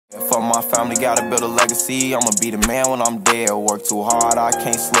For my family, gotta build a legacy. I'ma be the man when I'm dead. Work too hard, I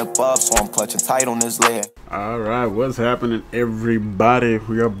can't slip up, so I'm clutching tight on this leg. Alright, what's happening, everybody?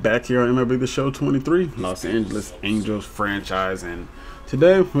 We are back here on MLB The Show 23, Los Angeles Angels franchise, and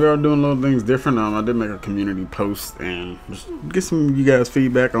today we are doing little things different. I did make a community post and just get some of you guys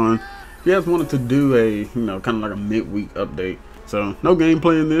feedback on if you guys wanted to do a, kind of like a midweek update. So no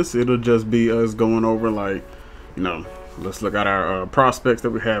gameplay in this, it'll just be us going over like, let's look at our prospects that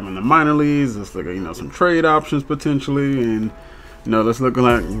we have in the minor leagues. Let's look at, some trade options potentially. And, let's look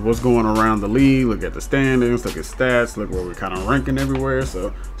at what's going around the league. Look at the standings, look at stats, look where we're kind of ranking everywhere.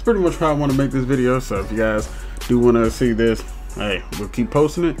 So it's pretty much how I want to make this video. So if you guys do want to see this, hey, we'll keep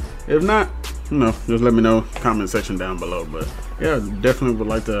posting it. If not, just let me know, comment section down below. But yeah, definitely would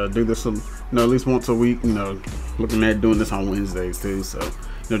like to do this, at least once a week, looking at doing this on Wednesdays too. So,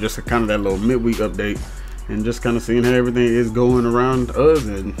 just kind of that little midweek update. And just kind of seeing how everything is going around us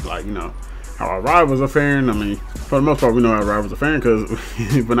and how our rivals are faring. I mean, for the most part, we know our rivals are faring because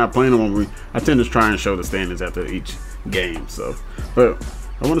if we're not playing them, I tend to try and show the standings after each game. So, but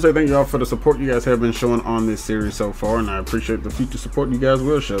I want to say thank you all for the support you guys have been showing on this series so far, and I appreciate the future support you guys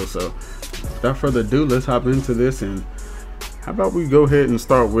will show. So, without further ado, let's hop into this. And how about we go ahead and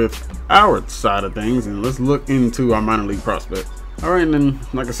start with our side of things, and let's look into our minor league prospects. Alright, and then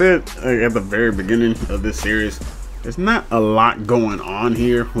like I said at the very beginning of this series, there's not a lot going on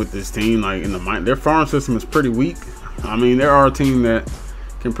here with this team. Like their farm system is pretty weak. I mean, there are a team that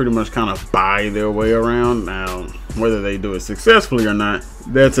can pretty much kind of buy their way around. Now, whether they do it successfully or not,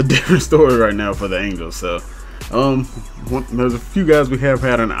 that's a different story right now for the Angels. So, there's a few guys we have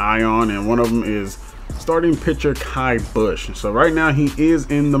had an eye on, and one of them is starting pitcher Kai Bush. So right now he is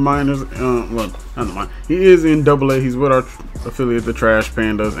in the minors. Well, not the minors. He is in AA. He's with our affiliate, the Trash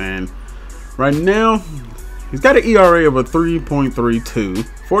Pandas, and right now he's got an ERA of a 3.32,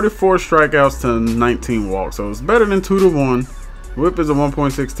 44 strikeouts to 19 walks. So it's better than 2-1. Whip is a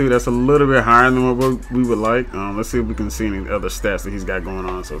 1.62. That's a little bit higher than what we would like. Let's see if we can see any other stats that he's got going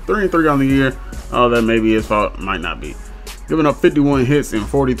on. So 3-3 on the year. Oh, that may be his fault. Might not be. Giving up 51 hits in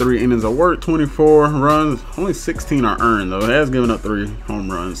 43 innings of work, 24 runs, only 16 are earned though. It has given up 3 home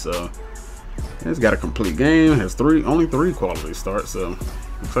runs, so it's got a complete game. Has only 3 quality starts, so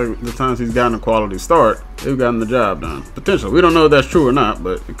looks like the times he's gotten a quality start, they've gotten the job done. Potentially, we don't know if that's true or not,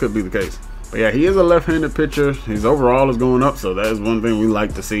 but it could be the case. But yeah, he is a left-handed pitcher. His overall is going up, so that is one thing we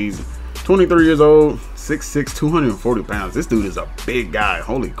like to see. He's 23 years old, 6'6", 240 pounds. This dude is a big guy.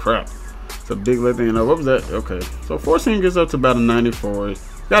 Holy crap. A big left hand. What was that? Okay, so 4-seam gets up to about a 94. He's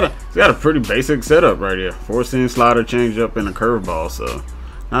got a pretty basic setup right here. 4-seam slider, change up, and a curveball. So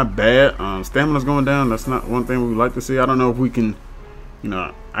not bad. Stamina's going down. That's not one thing we would like to see. I don't know if we can.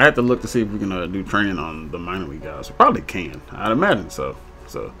 I have to look to see if we can do training on the minor league guys. We probably can. I'd imagine so.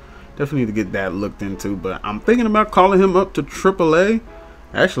 So definitely need to get that looked into. But I'm thinking about calling him up to AAA.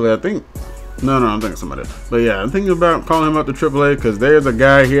 Actually, I think. No, I'm thinking somebody else. But yeah, I'm thinking about calling him up to AAA because there's a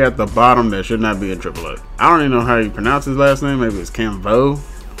guy here at the bottom that should not be in AAA. I don't even know how you pronounce his last name. Maybe it's Camvo.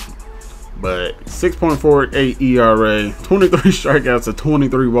 But 6.48 ERA, 23 strikeouts to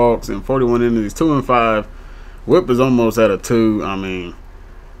 23 walks in 41 innings, 2-5. Whip is almost at a 2. I mean,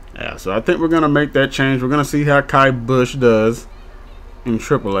 yeah. So I think we're gonna make that change. We're gonna see how Kai Bush does in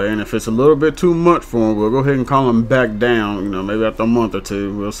AAA, and if it's a little bit too much for him, we'll go ahead and call him back down. Maybe after a month or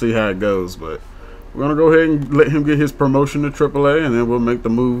 2, we'll see how it goes. But we're gonna go ahead and let him get his promotion to AAA, and then we'll make the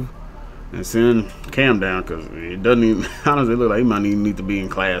move and send Cam down because it doesn't even honestly look like he might even need to be in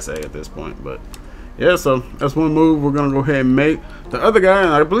Class A at this point. But yeah, so that's one move we're gonna go ahead and make. The other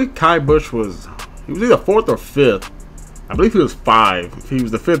guy, I believe Kai Bush was either 4th or 5th. I believe he was 5. He was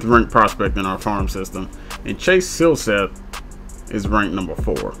the 5th ranked prospect in our farm system, and Chase Silseth is ranked number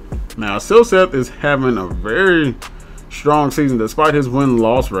 4. Now, Silseth is having a very strong season despite his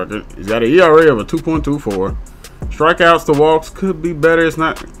win-loss record. He's got an ERA of a 2.24. Strikeouts to walks could be better. It's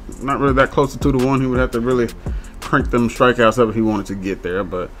not really that close to 2-1. He would have to really crank them strikeouts up if he wanted to get there.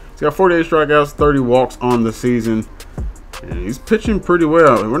 But he's got 48 strikeouts, 30 walks on the season, and he's pitching pretty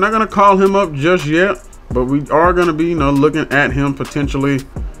well. We're not going to call him up just yet, but we are going to be, looking at him potentially.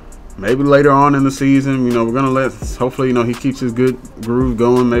 Maybe later on in the season, we're gonna hopefully, he keeps his good groove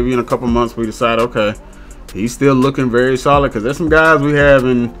going. Maybe in a couple months we decide, okay, he's still looking very solid because there's some guys we have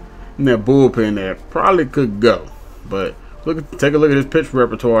in that bullpen that probably could go. But take a look at his pitch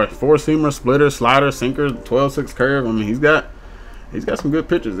repertoire: 4-seamer, splitter, slider, sinker, 12-6 curve. I mean, he's got some good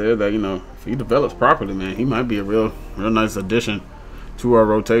pitches there that if he develops properly, man, he might be a real nice addition to our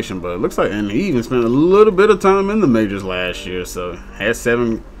rotation. But it looks like, and he even spent a little bit of time in the majors last year, so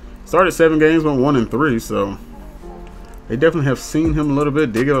started 7 games, went 1-3. So they definitely have seen him a little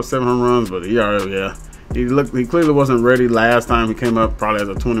bit. Did give up 7 home runs, but yeah, he clearly wasn't ready last time he came up, probably as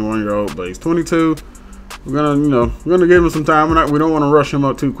a 21-year-old, but he's 22. We're gonna give him some time. We don't want to rush him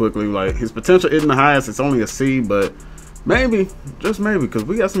up too quickly. Like, his potential isn't the highest. It's only a C, but maybe, just maybe, because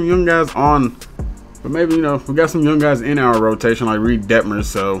we got some young guys on. But maybe, we got some young guys in our rotation, like Reed Detmers.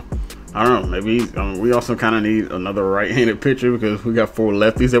 So I don't know. Maybe we also kind of need another right-handed pitcher, because we got 4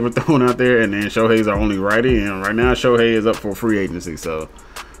 lefties that we're throwing out there, and then Shohei's our only righty. And right now, Shohei is up for free agency. So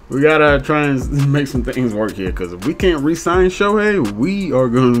we gotta try and make some things work here, because if we can't re-sign Shohei, we are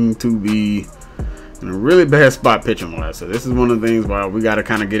going to be in a really bad spot pitching wise. So this is one of the things why we got to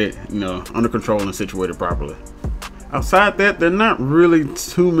kind of get it, under control and situated properly. Outside that, there are not really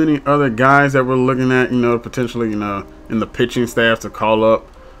too many other guys that we're looking at, potentially, in the pitching staff to call up.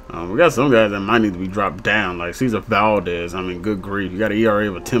 We got some guys that might need to be dropped down, like Cesar Valdez. I mean, good grief, you got an ERA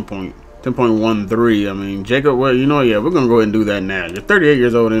of a 10.13. I mean, Jacob, well, yeah, we're gonna go ahead and do that now. You're 38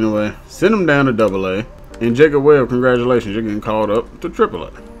 years old anyway. Send him down to AA. And Jacob Webb, congratulations, you're getting called up to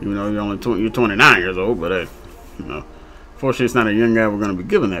AAA. Even though you're 29 years old, but hey, fortunately it's not a young guy we're going to be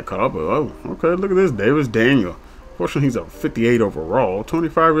giving that call. But oh, okay, look at this, Davis Daniel. Fortunately, he's a 58 overall,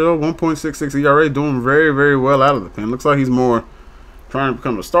 25 years old, 1.66 ERA, doing very, very well out of the pen. Looks like he's more trying to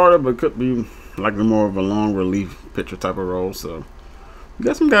become a starter, but could be likely more of a long relief pitcher type of role. So we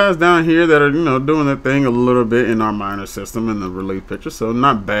got some guys down here that are doing their thing a little bit in our minor system in the relief pitcher, so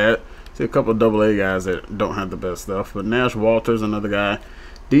not bad. See a couple of AA guys that don't have the best stuff, but Nash Walters, another guy,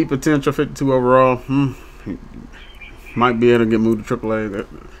 deep potential, 52 overall. He might be able to get moved to AAA.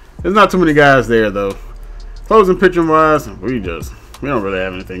 There's not too many guys there though. Closing pitching wise, we don't really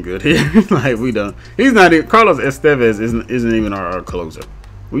have anything good here. Like, we don't. He's not even. Carlos Estevez isn't even our closer.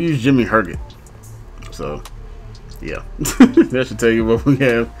 We use Jimmy Herget. So yeah, that should tell you what we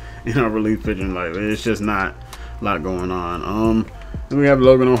have in our relief pitching. Like, it's just not a lot going on. Then we have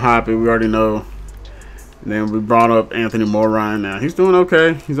Logan O'Hoppe, we already know. And then we brought up Anthony Moran. Now, he's doing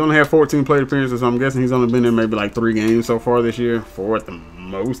okay. He's only had 14 plate appearances, so I'm guessing he's only been in maybe like 3 games so far this year. 4 at the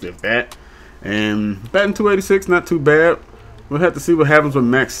most, if that. And batting 286, not too bad. We'll have to see what happens with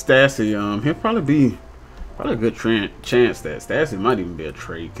Max Stassi. He'll probably be a good chance that Stassi might even be a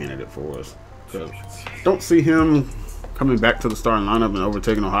trade candidate for us. So don't see him coming back to the starting lineup and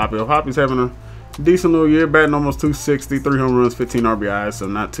overtaking O'Hoppe. O'Hoppe's having a decent little year, batting almost 260, 3 home runs, 15 RBIs, so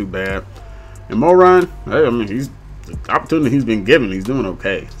not too bad. And Moran, hey, I mean, the opportunity he's been given, he's doing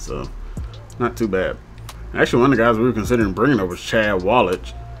okay, so not too bad. Actually, one of the guys we were considering bringing over is Chad Wallach,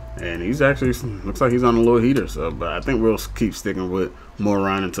 and he's actually looks like he's on a little heater. So, but I think we'll keep sticking with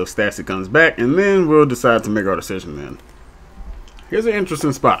Moran until Stassi comes back, and then we'll decide to make our decision then. Here's an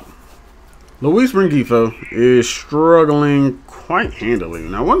interesting spot. Luis Rengifo is struggling quite handily.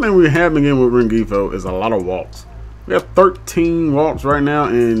 Now, one thing we have been getting with Rengifo is a lot of walks. We have 13 walks right now,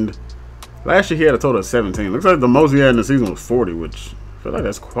 and last year he had a total of 17. Looks like the most he had in the season was 40, which I feel like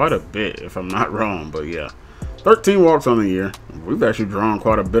that's quite a bit, if I'm not wrong. But yeah, 13 walks on the year. We've actually drawn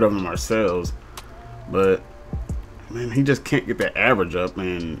quite a bit of them ourselves, but man, he just can't get that average up.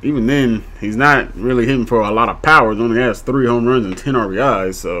 And even then, he's not really hitting for a lot of power. He only has 3 home runs and 10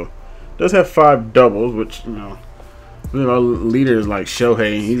 RBIs, so does have 5 doubles, which, our leader is like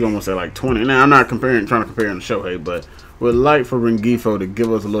Shohei. He's almost at like 20. Now, I'm not trying to compare him to Shohei, but would like for Rengifo to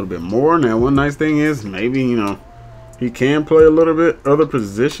give us a little bit more. Now, one nice thing is maybe, he can play a little bit other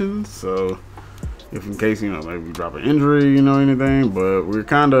positions. So if in case, maybe we drop an injury, anything. But we're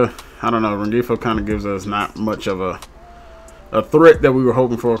kind of, I don't know, Rengifo kind of gives us not much of a threat that we were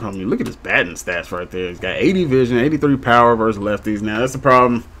hoping for. I mean, look at his batting stats right there. He's got 80 vision, 83 power versus lefties. Now, that's the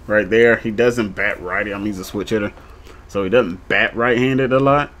problem right there. He doesn't bat righty. I mean, he's a switch hitter, so he doesn't bat right-handed a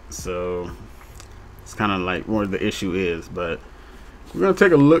lot. So it's kind of like where the issue is. But we're going to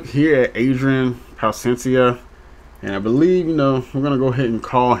take a look here at Adrian Palencia, and I believe, we're going to go ahead and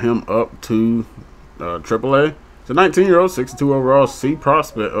call him up to AAA. He's a 19-year-old, 62 overall, C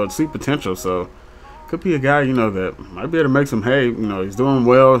prospect, or C potential, so could be a guy, that might be able to make some hay. He's doing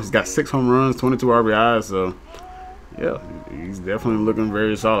well. He's got 6 home runs, 22 RBIs, so yeah, he's definitely looking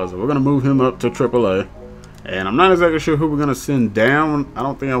very solid. So we're going to move him up to AAA. And I'm not exactly sure who we're going to send down. I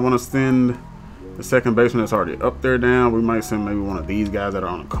don't think I want to send the second baseman that's already up there down. We might send maybe one of these guys that are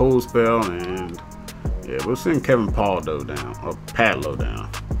on a cold spell. And yeah, we'll send Kevin Paldo down, or Padlo down.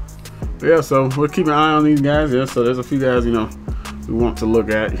 But yeah, so we'll keep an eye on these guys. Yeah, so there's a few guys, we want to look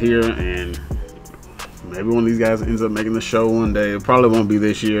at here. And maybe one of these guys ends up making the show one day. It probably won't be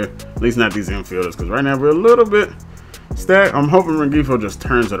this year. At least not these infielders, because right now we're a little bit stacked. I'm hoping Rengifo just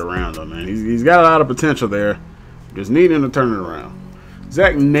turns it around, though, man. He's got a lot of potential there. Just need him to turn it around.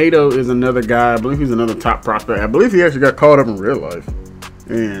 Zach Nato is another guy. I believe he's another top prospect. I believe he actually got caught up in real life.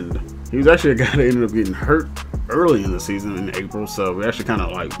 And he was actually a guy that ended up getting hurt early in the season in April. So we actually kind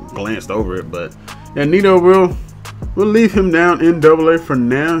of like glanced over it. But yeah, Nato, we'll leave him down in AA for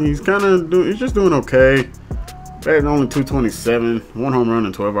now. He's just doing okay. Batting only 227, 1 home run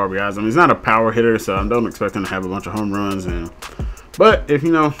and 12 RBIs. I mean, he's not a power hitter, so I don't expect him to have a bunch of home runs. But if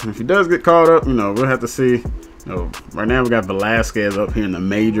he does get caught up, we'll have to see. Right now we got Velasquez up here in the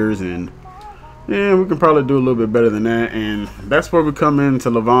majors, and yeah, we can probably do a little bit better than that. And that's where we come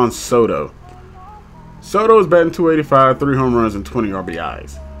into Livan Soto. Soto is batting 285, 3 home runs and 20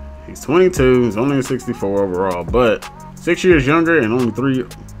 RBIs. He's 22. He's only a 64 overall, but 6 years younger and only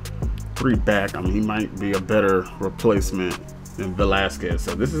three back. I mean, he might be a better replacement than Velasquez.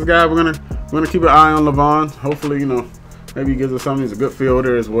 So this is a guy we're gonna keep an eye on. Livan. Hopefully, maybe he gives us something. He's a good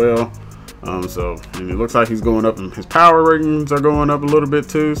fielder as well. And it looks like he's going up, and his power ratings are going up a little bit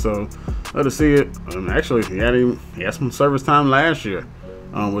too. So let us see it. Actually, he had some service time last year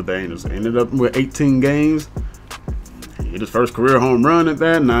with the Angels. Ended up with 18 games. He hit his first career home run at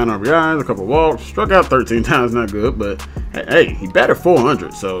that, 9 RBIs, a couple walks, struck out 13 times, not good, but hey, he batted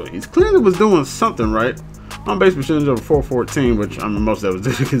 400, so he clearly was doing something right. On base percentage of 414, which I mean most of that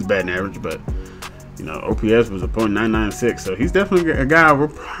was due to his batting average, but OPS was a .996, so he's definitely a guy we're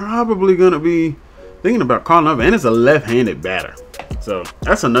probably gonna be thinking about calling up, and it's a left-handed batter, so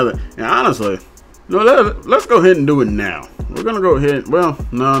that's another. And honestly, let's go ahead and do it now. We're gonna go ahead. Well,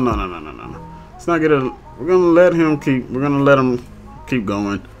 no. Let's not get a. We're gonna let him keep. We're gonna let him keep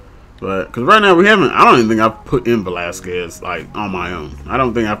going, but because right now we haven't. I don't even think I've put in Velasquez like on my own. I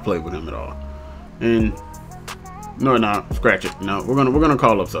don't think I've played with him at all. And no, scratch it. No, we're gonna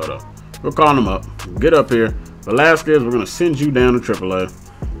call up Soto. We're calling him up. Get up here, Velasquez. We're gonna send you down to AAA,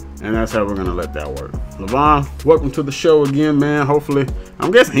 and that's how we're gonna let that work. Livan, welcome to the show again, man. Hopefully,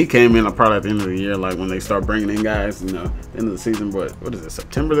 I'm guessing he came in probably at the end of the year, like when they start bringing in guys. At the end of the season. But what is it?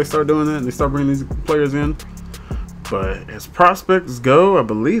 September they start doing that. They start bringing these players in. But as prospects go, I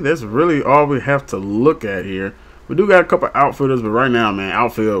believe that's really all we have to look at here. We do got a couple outfielders, but right now, man,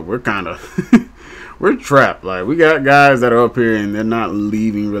 outfield, we're kind of we're trapped. Like, we got guys that are up here and they're not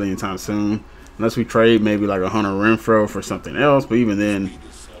leaving really anytime soon, unless we trade maybe like a Hunter Renfroe for something else. But even then,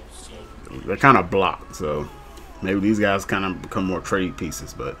 they're kind of blocked. So maybe these guys kind of become more trade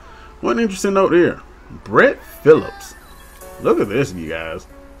pieces. But one interesting note here, Brett Phillips. Look at this, you guys.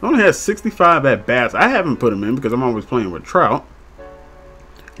 He only has 65 at bats. I haven't put him in because I'm always playing with Trout.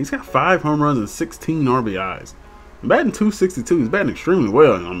 He's got 5 home runs and 16 RBIs. Batting 262. He's batting extremely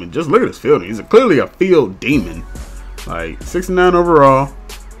well. I mean, just look at his fielding. He's clearly a field demon. Like, 69 overall.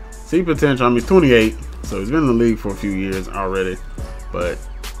 See potential. I mean, he's 28. So he's been in the league for a few years already. But,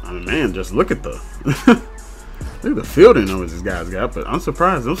 I mean, man, just look at the look at the fielding numbers this guy's got. But I'm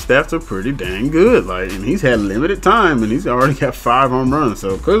surprised. Those stats are pretty dang good. Like, and he's had limited time, and he's already got 5 home runs.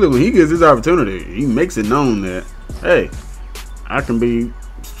 So clearly, when he gets his opportunity, he makes it known that, hey, I can be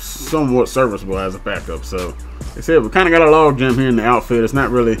somewhat serviceable as a backup. So they said we kind of got a log jam here in the outfield. It's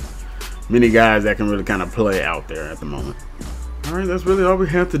not really many guys that can really kind of play out there at the moment. All right, that's really all we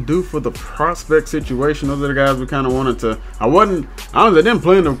have to do for the prospect situation. Those are the guys we kind of wanted to. I didn't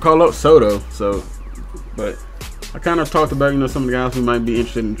plan to call up Soto, but I kind of talked about some of the guys who might be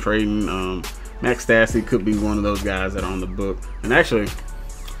interested in trading. Max Stassi could be one of those guys that are on the book. And actually,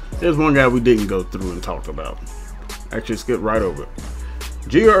 there's one guy we didn't go through and talk about. Actually, skip right over it.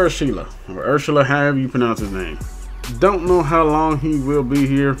 Gio Urshela, or Urshela, however you pronounce his name. Don't know how long he will be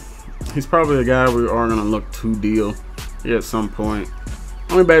here. He's probably a guy we are going to look to deal here at some point.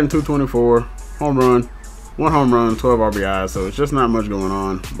 Only batting 224, home run, 1 home run, 12 RBIs, so it's just not much going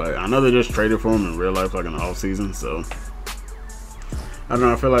on. But I know they just traded for him in real life, like in the offseason, so I don't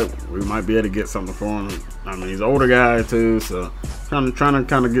know. I feel like we might be able to get something for him. I mean, he's an older guy too, so trying to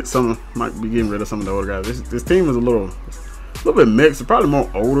kind of get some. Might be getting rid of some of the older guys. This team is a little bit mixed. It's probably more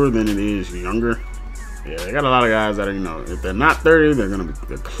older than it is younger. Yeah, they got a lot of guys that are, if they're not 30,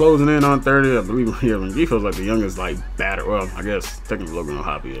 they're closing in on 30. I believe Rengifo's like the youngest batter. Well, I guess technically Logan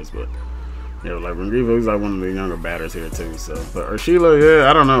O'Hoppe is, but yeah, like Rengifo, he's like one of the younger batters here too. So, but Urshela, yeah,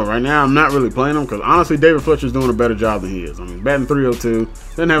 I don't know. Right now, I'm not really playing him because honestly, David Fletcher's doing a better job than he is. I mean, he's batting 302.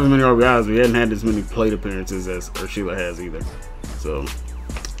 Doesn't have as many RBIs, but he hasn't had as many plate appearances as Urshela has either. So,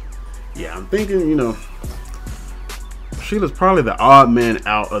 yeah, I'm thinking, Urshela's probably the odd man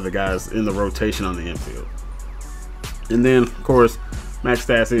out of the guys in the rotation on the infield. And then, of course, Max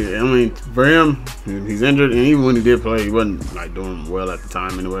Stassi, I mean, for him, he's injured, and even when he did play, he wasn't doing well at the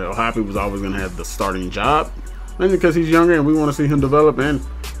time anyway. O'Hoppe was always going to have the starting job, mainly because he's younger and we want to see him develop, and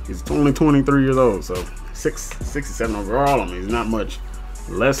he's only 23 years old, so 67 overall. I mean, he's not much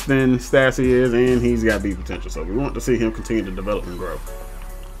less than Stassi is, and he's got B potential. So we want to see him continue to develop and grow.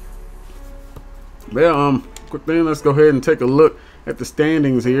 Well, quick thing, let's go ahead and take a look at the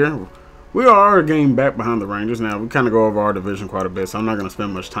standings here. We are a game back behind the Rangers. Now, we kind of go over our division quite a bit, so I'm not going to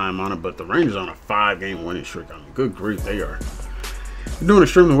spend much time on it. But the Rangers are on a 5-game winning streak. I mean, good grief, they are doing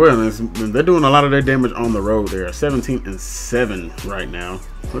extremely well. And they're doing a lot of their damage on the road. They are 17-7 right now.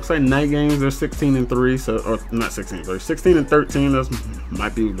 Looks like night games, they're 16-3. So, or not 16-3, 16-13. That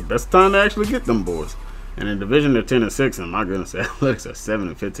might be the best time to actually get them boys. And in division, they're 10-6. And my goodness, Athletics are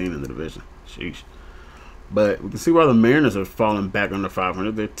 7-15 in the division. Sheesh. But we can see why the Mariners are falling back under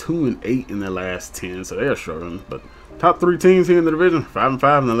 500. They're 2-8 in their last 10, so they are struggling. But top 3 teams here in the division,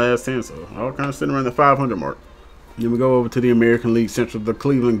 5-5 in the last 10, so all kind of sitting around the 500 mark. Then we go over to the American League Central. The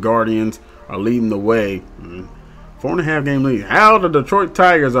Cleveland Guardians are leading the way. 4.5 game lead. How the Detroit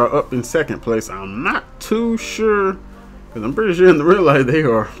Tigers are up in second place, I'm not too sure. Because I'm pretty sure in the real life they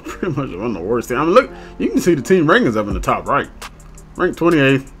are pretty much one of the worst teams. I mean, look, you can see the team rankings up in the top right. Ranked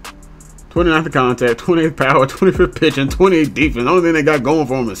 28th. 29th contact, 28th power, 25th pitching, 28th defense. The only thing they got going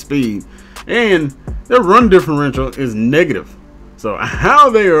for them is speed. And their run differential is negative. So how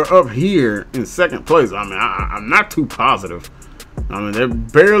they are up here in second place, I mean, I'm not too positive. I mean, they're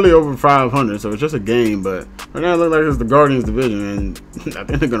barely over 500, so it's just a game. But right now it looks like it's the Guardians division, and I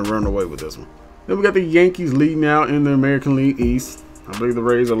think they're going to run away with this one. Then we got the Yankees leading out in the American League East. I believe the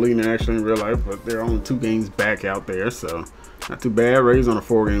Rays are leading actually in real life, but they're only 2 games back out there, so not too bad. Rays on a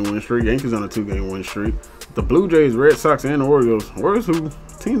 4-game win streak. Yankees on a 2-game win streak. The Blue Jays, Red Sox, and the Orioles. Orioles, who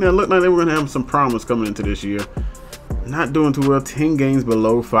team that looked like they were going to have some promise coming into this year. Not doing too well. 10 games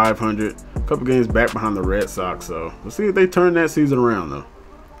below 500. A couple games back behind the Red Sox. So we'll see if they turn that season around, though.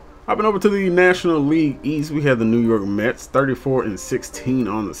 Hopping over to the National League East, we have the New York Mets,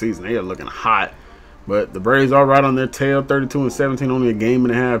 34-16 on the season. They are looking hot. But the Braves are right on their tail, 32-17, only a game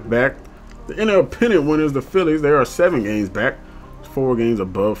and a half back. The NL pennant winners, the Phillies, they are 7 games back, 4 games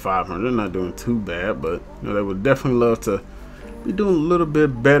above 500. Not doing too bad, but you know, they would definitely love to be doing a little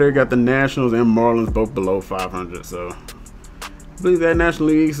bit better. Got the Nationals and Marlins both below 500, so I believe that National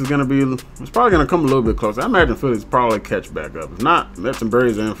League East is going to be, it's probably going to come a little bit closer. I imagine Phillies probably catch back up. If not, Mets and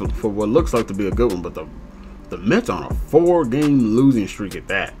Braves are in for what looks like to be a good one, but the Mets on a 4-game losing streak at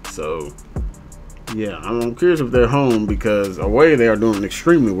that, so yeah, I'm curious if they're home, because away they are doing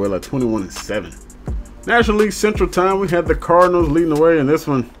extremely well at 21-7. National League Central time, we had the Cardinals leading the way, and this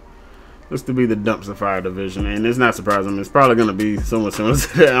one looks to be the dumpster fire division, and it's not surprising. It's probably going to be somewhat similar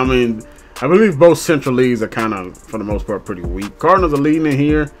to that. I mean, I believe both Central leagues are kind of, for the most part, pretty weak. Cardinals are leading in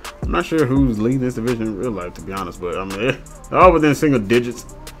here. I'm not sure who's leading this division in real life, to be honest, but I mean, they're all within single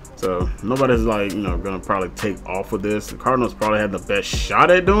digits. So nobody's like, you know, going to probably take off with this. The Cardinals probably had the best shot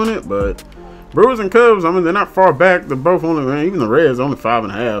at doing it, but Brewers and Cubs, I mean, they're not far back. They're both only, even the Reds, only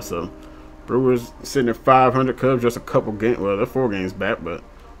 5.5. So Brewers sitting at 500. Cubs just a couple games. Well, they're 4 games back, but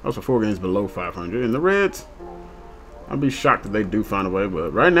also 4 games below 500. And the Reds, I'd be shocked if they do find a way.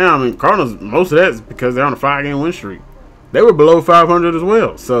 But right now, I mean, Cardinals, most of that is because they're on a 5-game win streak. They were below 500 as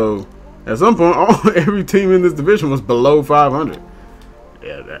well. So at some point, every team in this division was below 500.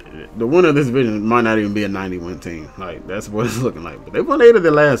 Yeah, the winner of this division might not even be a 90-win team. Like, that's what it's looking like. But they won 8 of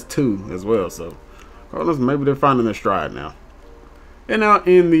their last 2 as well. So Cardinals, maybe they're finding their stride now. And now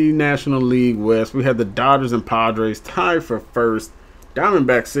in the National League West, we have the Dodgers and Padres tied for first.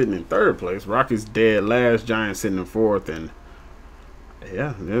 Diamondbacks sitting in 3rd place. Rockies dead last. Giants sitting in 4th. And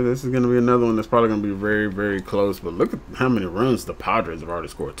yeah, this is going to be another one that's probably going to be very, very close. But look at how many runs the Padres have already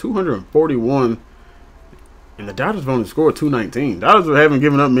scored. 241. And the Dodgers have only scored 219. Dodgers haven't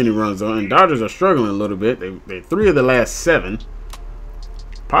given up many runs, though. And Dodgers are struggling a little bit. They 3 of the last 7.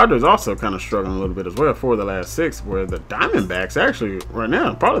 Padres also kind of struggling a little bit as well, 4 of the last 6. Where the Diamondbacks actually, right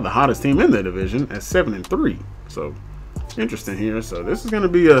now, probably the hottest team in their division at 7-3. So interesting here. So this is going to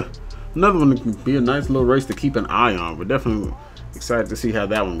be another one that can be a nice little race to keep an eye on. We're definitely excited to see how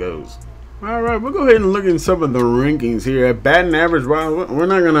that one goes. All right, we'll go ahead and look at some of the rankings here. At batting average, well, we're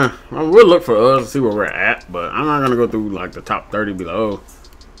not gonna. We'll look for us to see where we're at, but I'm not gonna go through like the top 30 below.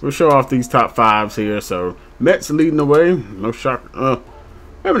 We'll show off these top 5s here. So Mets leading the way. No shocker.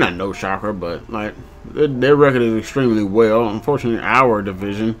 Maybe not no shocker, but like their record is extremely well. Unfortunately, our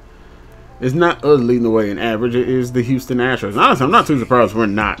division is not us leading the way in average. It is the Houston Astros. Honestly, I'm not too surprised we're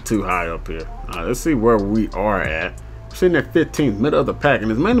not too high up here. Let's see where we are at. We're sitting at 15th, middle of the pack,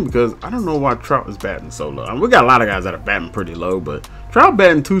 and it's mainly because I don't know why Trout is batting so low. I mean, we got a lot of guys that are batting pretty low, but Trout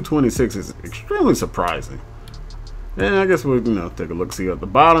batting 226 is extremely surprising. And I guess we'll, take a look, see at the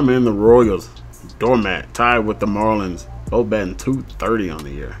bottom, and the Royals, doormat, tied with the Marlins, both batting 230 on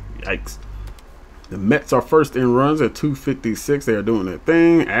the year. Yikes. The Mets are first in runs at 256. They are doing their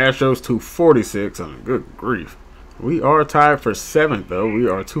thing. Astros 246. I mean, good grief. We are tied for 7th, though. We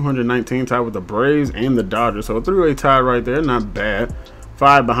are 219, tied with the Braves and the Dodgers. So a 3-way tie right there. Not bad.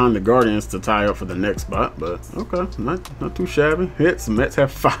 5 behind the Guardians to tie up for the next spot. But, okay, not too shabby. Hits. Mets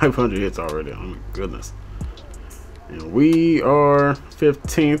have 500 hits already. Oh, my goodness. And we are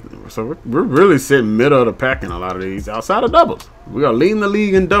 15th. So we're really sitting middle of the pack in a lot of these. Outside of doubles. We are leading the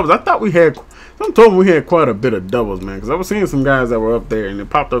league in doubles. I thought we had... Some told me we had quite a bit of doubles, man. Because I was seeing some guys that were up there. And it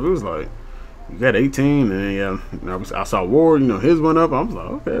popped up. It was like... You got 18, and then I saw Ward, you know, his went up. I was like,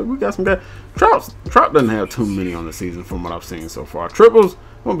 okay, we got some guys. Trout doesn't have too many on the season from what I've seen so far. Triples, I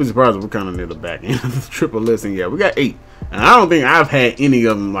won't be surprised if we're kind of near the back end of the triple list. And yeah, we got 8. And I don't think I've had any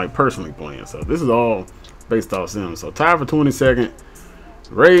of them, like, personally playing. So this is all based off Sims. So tied for 22nd.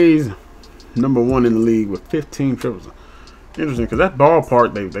 Rays, #1 in the league with 15 triples. Interesting, because that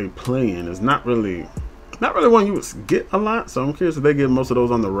ballpark they play in is not really one you would get a lot. So I'm curious if they get most of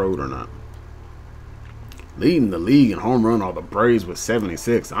those on the road or not. Leading the league in home run are the Braves with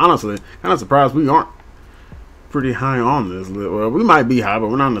 76. Honestly, kind of surprised we aren't pretty high on this list. Well, we might be high, but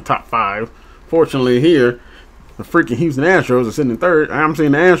we're not in the top 5. Fortunately, here, the freaking Houston Astros are sitting in 3rd. I'm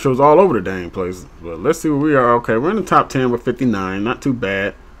seeing the Astros all over the dang place. But let's see where we are. Okay, we're in the top 10 with 59. Not too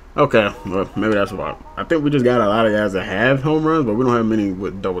bad. Okay, well, maybe that's why. I think we just got a lot of guys that have home runs, but we don't have many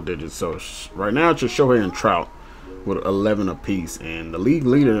with double digits. So right now, it's just Shohei and Trout with 11 apiece. And the league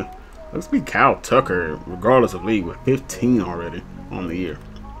leader... Let's be Kyle Tucker, regardless of league, with 15 already on the year.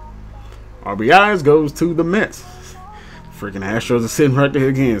 RBIs goes to the Mets. Freaking Astros are sitting right there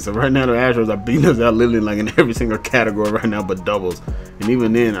again. So right now the Astros are beating us out literally like in every single category right now but doubles. And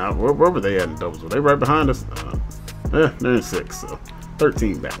even then, where were they at in doubles? Were they right behind us? They're in 6th, so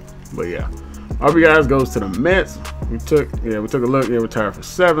 13 back. But yeah, RBIs goes to the Mets. We took a look. Yeah, we're tied for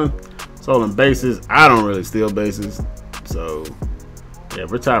 7th. Stolen bases. I don't really steal bases, so. Yeah,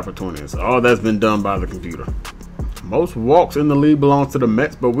 we're tied for 20. So all that's been done by the computer. Most walks in the league belongs to the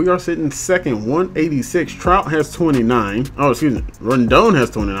Mets, but we are sitting 2nd, 186. Trout has 29. Oh, excuse me. Rendon has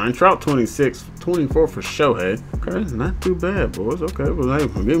 29. Trout 26. 24 for Shohei. Okay, not too bad, boys. Okay, well, hey,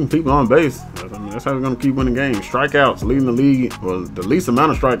 we're getting people on base. I mean, that's how we're going to keep winning games. Strikeouts, leading the league. Well, the least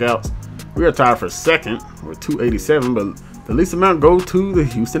amount of strikeouts. We are tied for 2nd with 287, but the least amount goes to the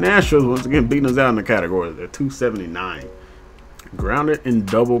Houston Astros. Once again, beating us out in the categories. They're 279. Grounded in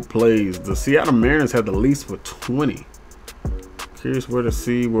double plays. The Seattle Mariners have the least with 20. Curious where to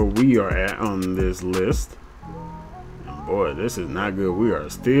see where we are at on this list. And boy, this is not good. We are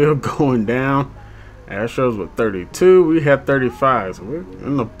still going down. Astros with 32. We have 35. So we're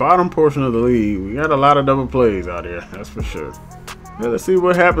in the bottom portion of the league. We got a lot of double plays out here. That's for sure. Yeah, let's see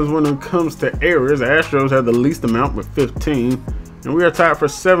what happens when it comes to errors. The Astros have the least amount with 15. And we are tied for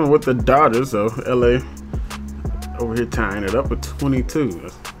 7 with the Dodgers. So LA over here tying it up with 22.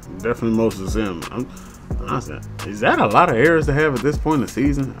 That's definitely most of them. Is that a lot of errors to have at this point in the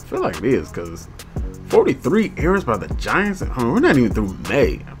season? I feel like it is, because 43 errors by the Giants. I mean, we're not even through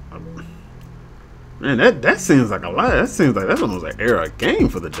May. Man, that seems like a lot. That seems like that's almost an error a game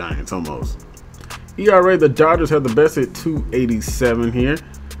for the Giants almost. ERA, the Dodgers have the best at 287 here.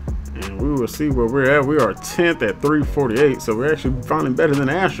 And we will see where we're at. We are 10th at 348, so we're actually finally better than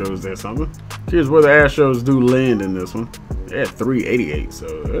the Astros there, something. Here's where the Astros do land in this one. They're at 388,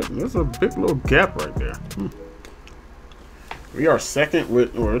 so that's a big little gap right there. We are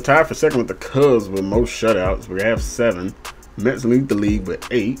we're tied for 2nd with the Cubs with most shutouts. We have 7. Mets lead the league with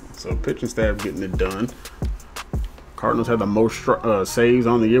 8, so pitching staff getting it done. Cardinals have the most saves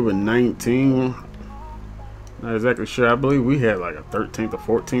on the year with 19. Not exactly sure. I believe we had like a 13th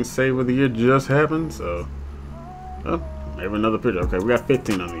or 14th save of the year just happened. So, maybe another pitcher. Okay, we got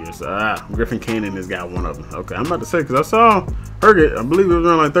 15 on the year. So, Griffin Cannon has got one of them. Okay, I'm about to say, because I saw Herget, I believe it was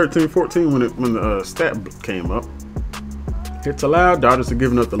around like 13, 14 when the stat came up. Hits allowed. Dodgers are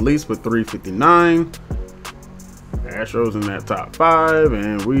giving up the least with 359. Astros in that top 5,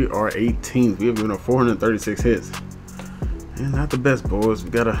 and we are 18th. We have given up 436 hits. And not the best, boys. We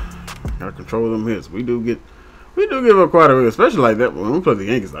gotta control them hits. We do give up quite a bit, especially like that when we play the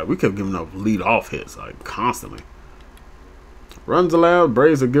Yankees. Like we kept giving up lead-off hits like constantly. Runs allowed.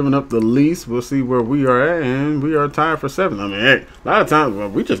 Braves are giving up the least. We'll see where we are at, and we are tied for 7th. I mean, hey, a lot of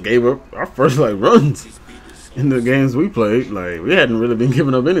times we just gave up our first like runs in the games we played. Like we hadn't really been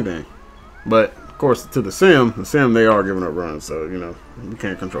giving up anything. But of course, to the sim they are giving up runs, so you know we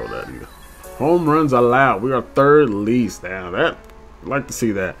can't control that either. Home runs allowed. We are 3rd least. Now that I'd like to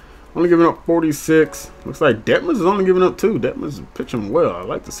see that. Only giving up 46. Looks like Detmers is only giving up 2. Detmers is pitching well. I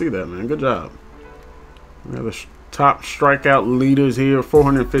like to see that, man. Good job. We have Top strikeout leaders here,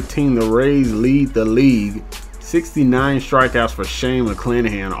 415. The Rays lead the league. 69 strikeouts for Shane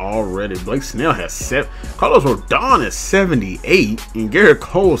McClanahan already. Blake Snell has 7. Carlos Rodon has 78. And Garrett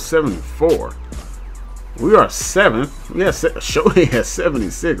Cole 74. We are 7th. We have Shohei has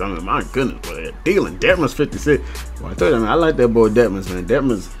 76. I mean, my goodness, boy, they're dealing. Detmer's 56. Well, I told you, man, I like that boy Detmer's, man.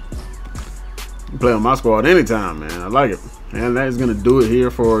 Detmer's play on my squad anytime, man. I like it. And that is going to do it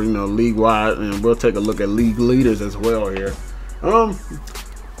here for, you know, league-wide. And we'll take a look at league leaders as well here.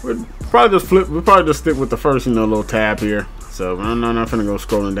 We'll probably just flip. We'll probably just stick with the first, you know, little tab here. So I'm not gonna go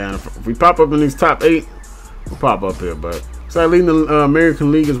scrolling down. If we pop up in these top 8, we'll pop up here. But so leading the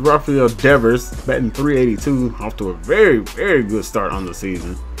American League is Rafael Devers, batting .382, off to a very, very good start on the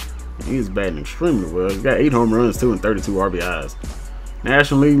season. He's batting extremely well. He's got 8 home runs too and 32 RBIs.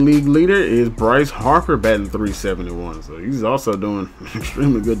 National League leader is Bryce Harper, batting .371. So he's also doing an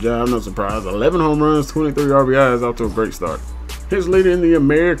extremely good job. No surprise. 11 home runs, 23 RBIs, off to a great start. His leader in the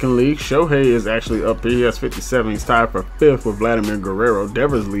American League, Shohei, is actually up here. He has 57. He's tied for 5th with Vladimir Guerrero.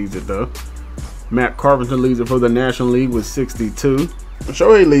 Devers leads it though. Matt Carpenter leads it for the National League with 62.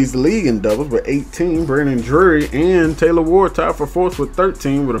 Shohei leads the league in doubles with 18. Brandon Drury and Taylor Ward tied for 4th with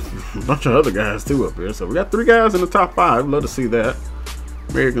 13, with a bunch of other guys too up here. So we got 3 guys in the top 5. Love to see that.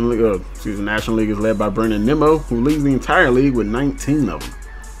 American League, National League is led by Brandon Nimmo, who leads the entire league with 19 of them.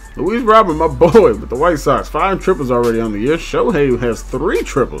 Luis Robert, my boy, with the White Sox, 5 triples already on the year. Shohei has 3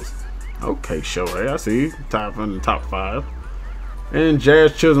 triples. Okay, Shohei, I see you. Tied in the top 5. And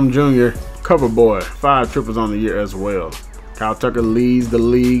Jazz Chisholm Jr., cover boy, 5 triples on the year as well. Kyle Tucker leads the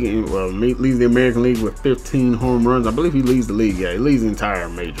league, leads the American League with 15 home runs. I believe he leads the league. Yeah, he leads the entire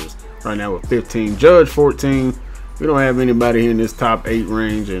majors right now with 15. Judge 14. We don't have anybody here in this top 8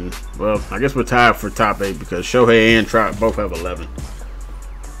 range, and well, I guess we're tied for top 8 because Shohei and Trout both have 11.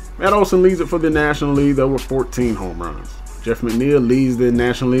 Matt Olson leads it for the National League though with 14 home runs. Jeff McNeil leads the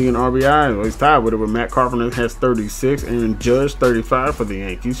National League in RBI. Well, he's tied with it, but Matt Carpenter has 36. Aaron Judge 35 for the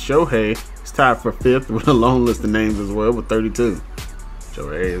Yankees. Shohei is tied for 5th with a long list of names as well with 32.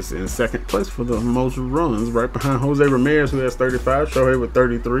 Shohei is in 2nd place for the most runs, right behind Jose Ramirez, who has 35. Shohei with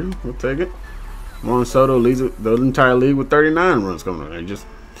 33. We'll take it. Juan Soto leads the entire league with 39 runs coming on. They just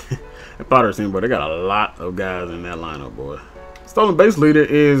that Potter team, but they got a lot of guys in that lineup, boy. Stolen base leader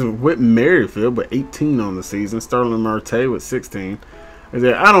is Whit Merrifield with 18 on the season. Starling Marte with 16. I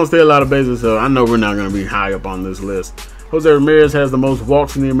don't steal a lot of bases, so I know we're not going to be high up on this list. Jose Ramirez has the most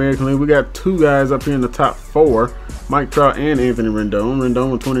walks in the American League. We got 2 guys up here in the top 4, Mike Trout and Anthony Rendon.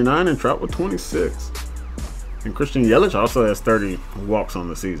 Rendon with 29 and Trout with 26. And Christian Yelich also has 30 walks on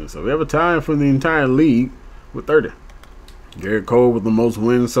the season. So we have a tie for the entire league with 30. Garrett Cole with the most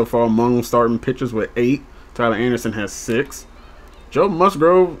wins so far among starting pitchers with 8. Tyler Anderson has 6. Joe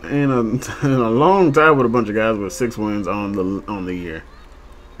Musgrove in a long tie with a bunch of guys with 6 wins on the year.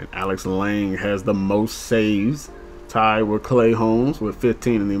 And Alex Lang has the most saves, tied with Clay Holmes with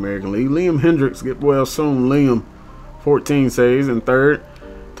 15 in the American League. Liam Hendricks, get well soon. Liam, 14 saves in 3rd,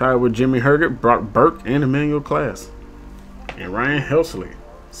 tied with Jimmy Herget, Brock Burke, and Emmanuel Class. And Ryan Helsley,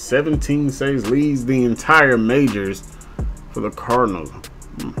 17 saves, leads the entire majors for the Cardinals.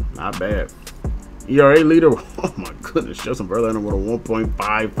 Not bad. ERA leader, oh my goodness, Justin Verlander with a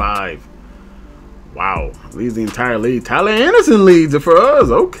 1.55. Wow, leads the entire league. Tyler Anderson leads it for us.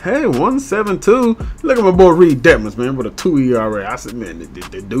 Okay, 1.72. Look at my boy Reed Detmers, man, with a 2 ERA. I said, man,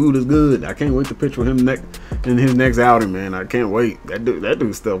 the dude is good. I can't wait to pitch with him in his next outing, man. I can't wait. That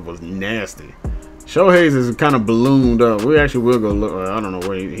dude's stuff was nasty. Shohei's is kind of ballooned up. We actually will go look. I don't know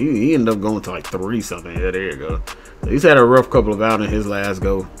where he ended up going to like 3 something. Yeah, there you go. He's had a rough couple of outings his last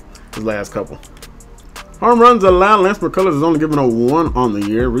couple. Home runs allowed. Lance McCullers is only giving up 1 on the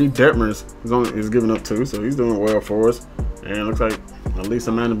year. Reed Detmers is giving up 2, so he's doing well for us. And it looks like at least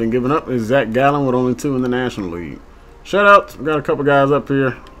a man has been giving up is Zach Gallen with only 2 in the National League. Shutouts. We got a couple guys up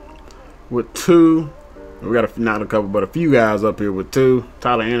here with 2. We got not a couple, but a few guys up here with 2.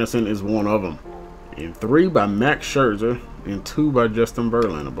 Tyler Anderson is one of them. And 3 by Max Scherzer and 2 by Justin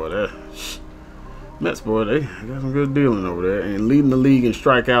Verlander. Boy, that Mets, boy, they got some good dealing over there. And leading the league in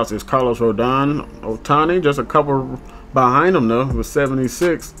strikeouts is Carlos Rodon. Ohtani, just a couple behind him, though, with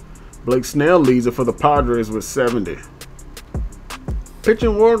 76. Blake Snell leads it for the Padres with 70.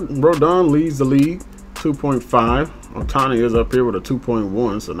 Pitching war, Rodon leads the league, 2.5. Ohtani is up here with a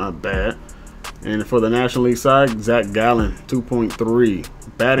 2.1, so not bad. And for the National League side, Zach Gallen, 2.3.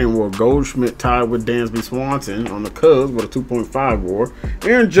 Batting war, Goldschmidt tied with Dansby Swanson on the Cubs with a 2.5 war.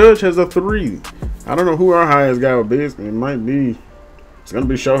 Aaron Judge has a 3. I don't know who our highest guy would be. It's going to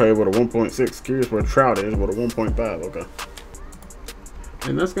be Shohei with a 1.6. Curious where Trout is with a 1.5. Okay.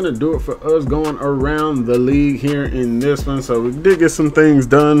 And that's going to do it for us going around the league here in this one. So we did get some things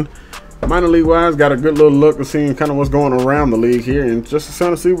done. Minor league wise, got a good little look of seeing kind of what's going around the league here. And just to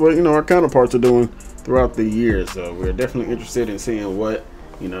kind of see what, our counterparts are doing throughout the year. So we're definitely interested in seeing what,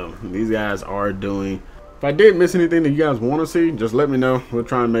 these guys are doing. If I did miss anything that you guys want to see, just let me know. We'll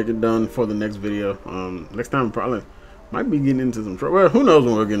try and make it done for the next video. Next time probably might be getting into some trade. Well, who knows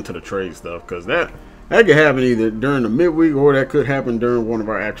when we'll get into the trade stuff, because that could happen either during the midweek or that could happen during one of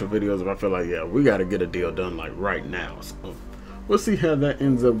our actual videos if I feel like, yeah, we got to get a deal done like right now. So we'll see how that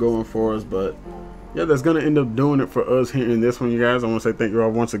ends up going for us. But yeah, that's going to end up doing it for us here in this one, you guys. I want to say thank you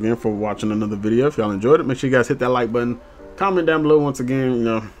all once again for watching another video. If y'all enjoyed it, make sure you guys hit that like button. Comment down below once again,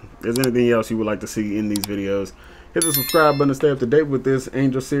 if there's anything else you would like to see in these videos. Hit the subscribe button to stay up to date with this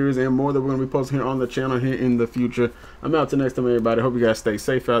Angel series and more that we're going to be posting here on the channel here in the future. I'm out till next time, everybody. Hope you guys stay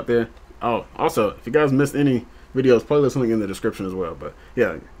safe out there. Oh, also, if you guys missed any videos, playlist link in the description as well. But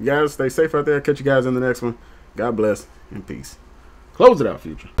yeah, you guys stay safe out there. Catch you guys in the next one. God bless and peace. Close it out,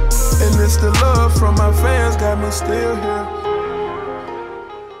 Future. And it's the love from my fans got me still here.